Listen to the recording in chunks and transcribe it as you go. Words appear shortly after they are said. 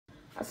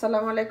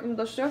আসসালামু আলাইকুম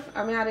দর্শক,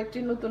 আমি আরেকটি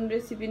নতুন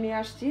রেসিপি নিয়ে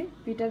আসছি,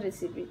 পিঠার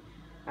রেসিপি।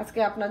 আজকে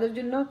আপনাদের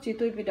জন্য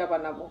চিতই পিঠা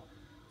বানাবো।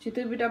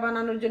 চিতই পিঠা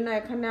বানানোর জন্য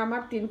এখানে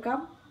আমার 3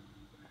 কাপ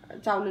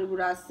চাউলের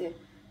গুঁড়া আছে,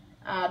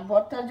 আর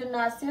ভর্তার জন্য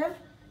আছে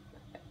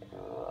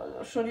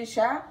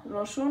সরিষা,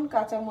 রসুন,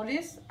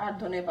 কাঁচামরিচ আর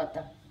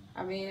ধনেপাতা।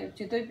 আমি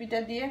চিতই পিঠা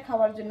দিয়ে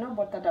খাওয়ার জন্য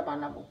ভর্তাটা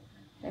বানাবো।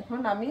 এখন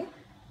আমি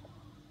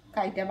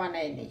কাইটা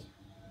বানাই নিই।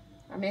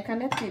 আমি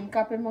এখানে 3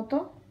 কাপের মতো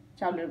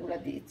চাউলের গুঁড়া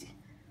দিয়েছি,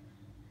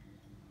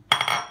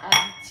 আর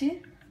দিচ্ছি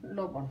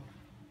লবণ।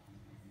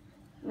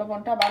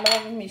 লবণটা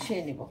ভালোভাবে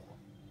মিশিয়ে নিব,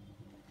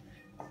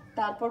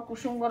 তারপর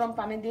কুসুম গরম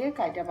পানি দিয়ে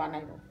কাইটা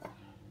বানাইব।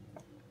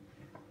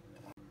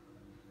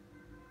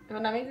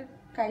 এখন আমি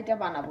কাইটা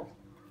বানাবো।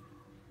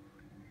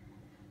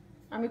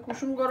 আমি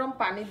কুসুম গরম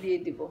পানি দিয়ে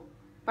দিব।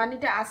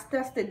 পানিটা আস্তে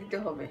আস্তে দিতে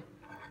হবে,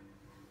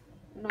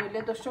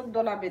 নইলে দর্শক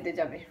দলা বেঁধে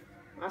যাবে।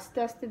 আস্তে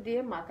আস্তে দিয়ে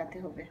মাখাতে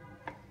হবে।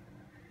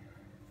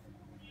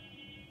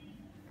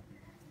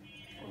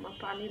 আমার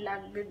পানি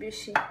লাগবে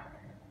বেশি,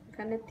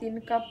 এখানে 3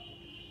 কাপ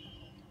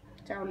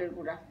চাউলের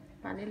গুঁড়া,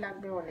 পানি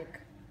লাগবে অনেক।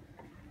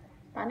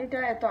 পানিটা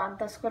এত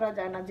আন্দাজ করা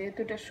যায় না, যেহেতু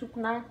এটা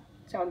শুকনা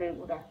চাউলের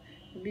গুঁড়া,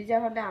 ভিজা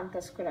হলে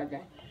আন্দাজ করা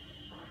যায়।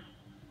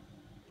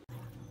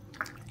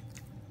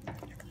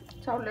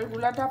 চাউলের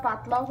গুঁড়াটা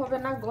পাতলাও হবে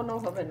না, ঘনও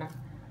হবে না,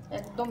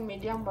 একদম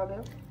মিডিয়াম ভাবে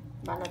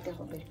বানাতে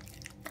হবে।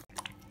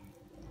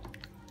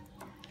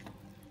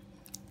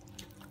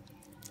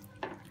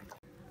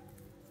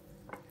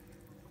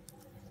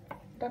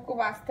 এটা খুব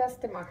আস্তে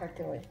আস্তে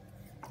মাখাতে হয়।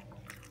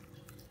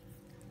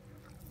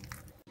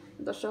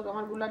 দর্শক,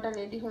 আমার গুলাটা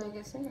রেডি হয়ে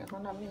গেছে।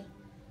 এখন আমি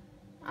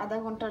আধা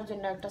ঘন্টার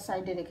জন্য একটা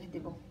সাইডে রেখে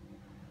দিব।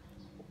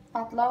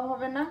 পাতলাও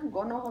হবে না,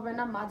 ঘন হবে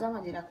না,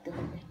 মাঝামাঝি রাখতে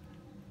হবে।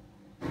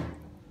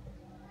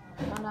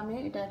 এখন আমি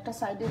এটা একটা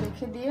সাইডে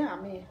রেখে দিয়ে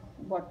আমি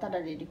ভর্তাটা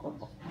রেডি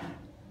করব।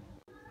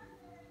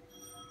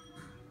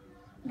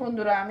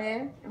 বন্ধুরা, আমি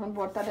এখন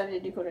ভর্তাটা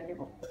রেডি করে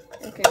নিব।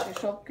 একে একে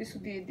সব কিছু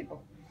দিয়ে দিব।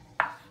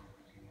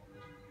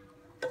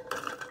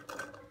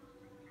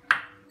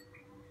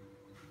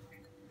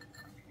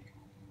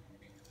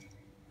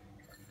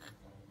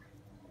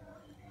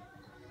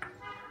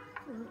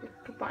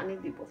 একটু পানি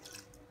দিব।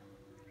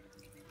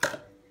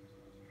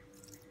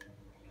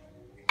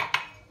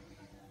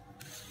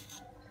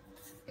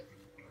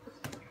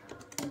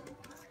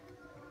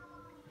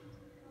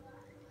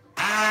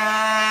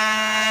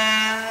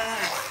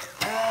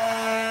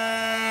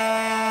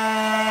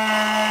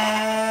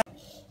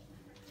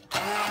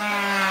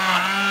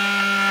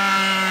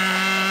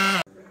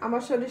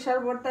 আমার সরিষার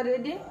ভর্তা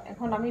রেডি।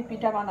 এখন আমি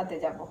পিঠা বানাতে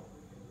যাব।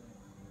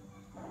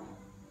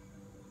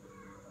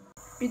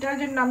 পিঠার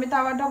জন্য আমি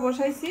তাওয়াটা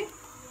বসাইছি।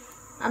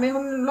 আমি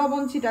এখন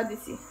লবণ ছিটা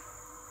দিছি,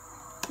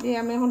 দিয়ে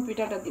আমি এখন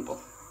পিঠাটা দিব।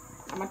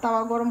 আমার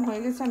তাওয়া গরম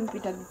হয়ে গেছে, আমি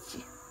পিঠা দিচ্ছি।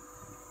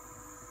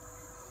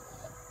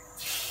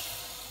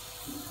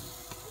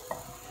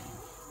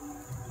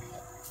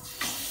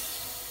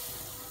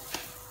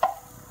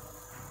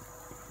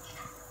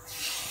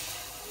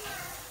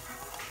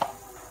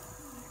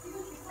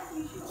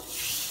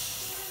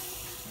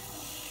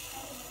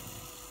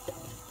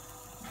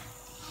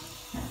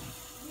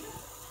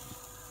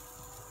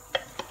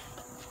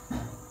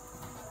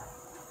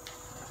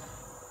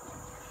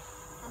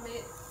 আমি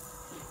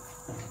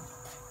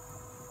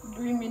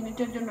 2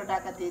 মিনিটের জন্য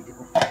ঢাকা দিয়ে দিব।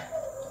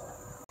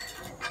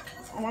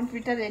 আমার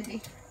পিঠা রেডি।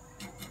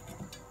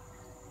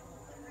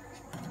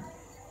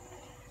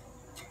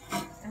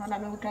 এখন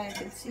আমি উঠাই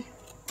ফেলছি।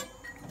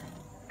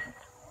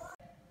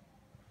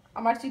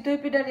 আমার চিতই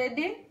পিঠা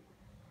রেডি।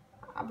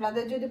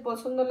 আপনাদের যদি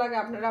পছন্দ লাগে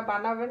আপনারা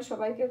বানাবেন,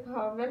 সবাইকে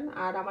খাওয়াবেন,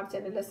 আর আমার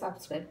চ্যানেলে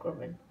সাবস্ক্রাইব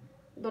করবেন।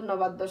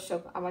 ধন্যবাদ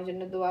দর্শক, আমার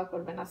জন্য দোয়া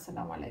করবেন।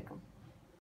 আসসালামু আলাইকুম।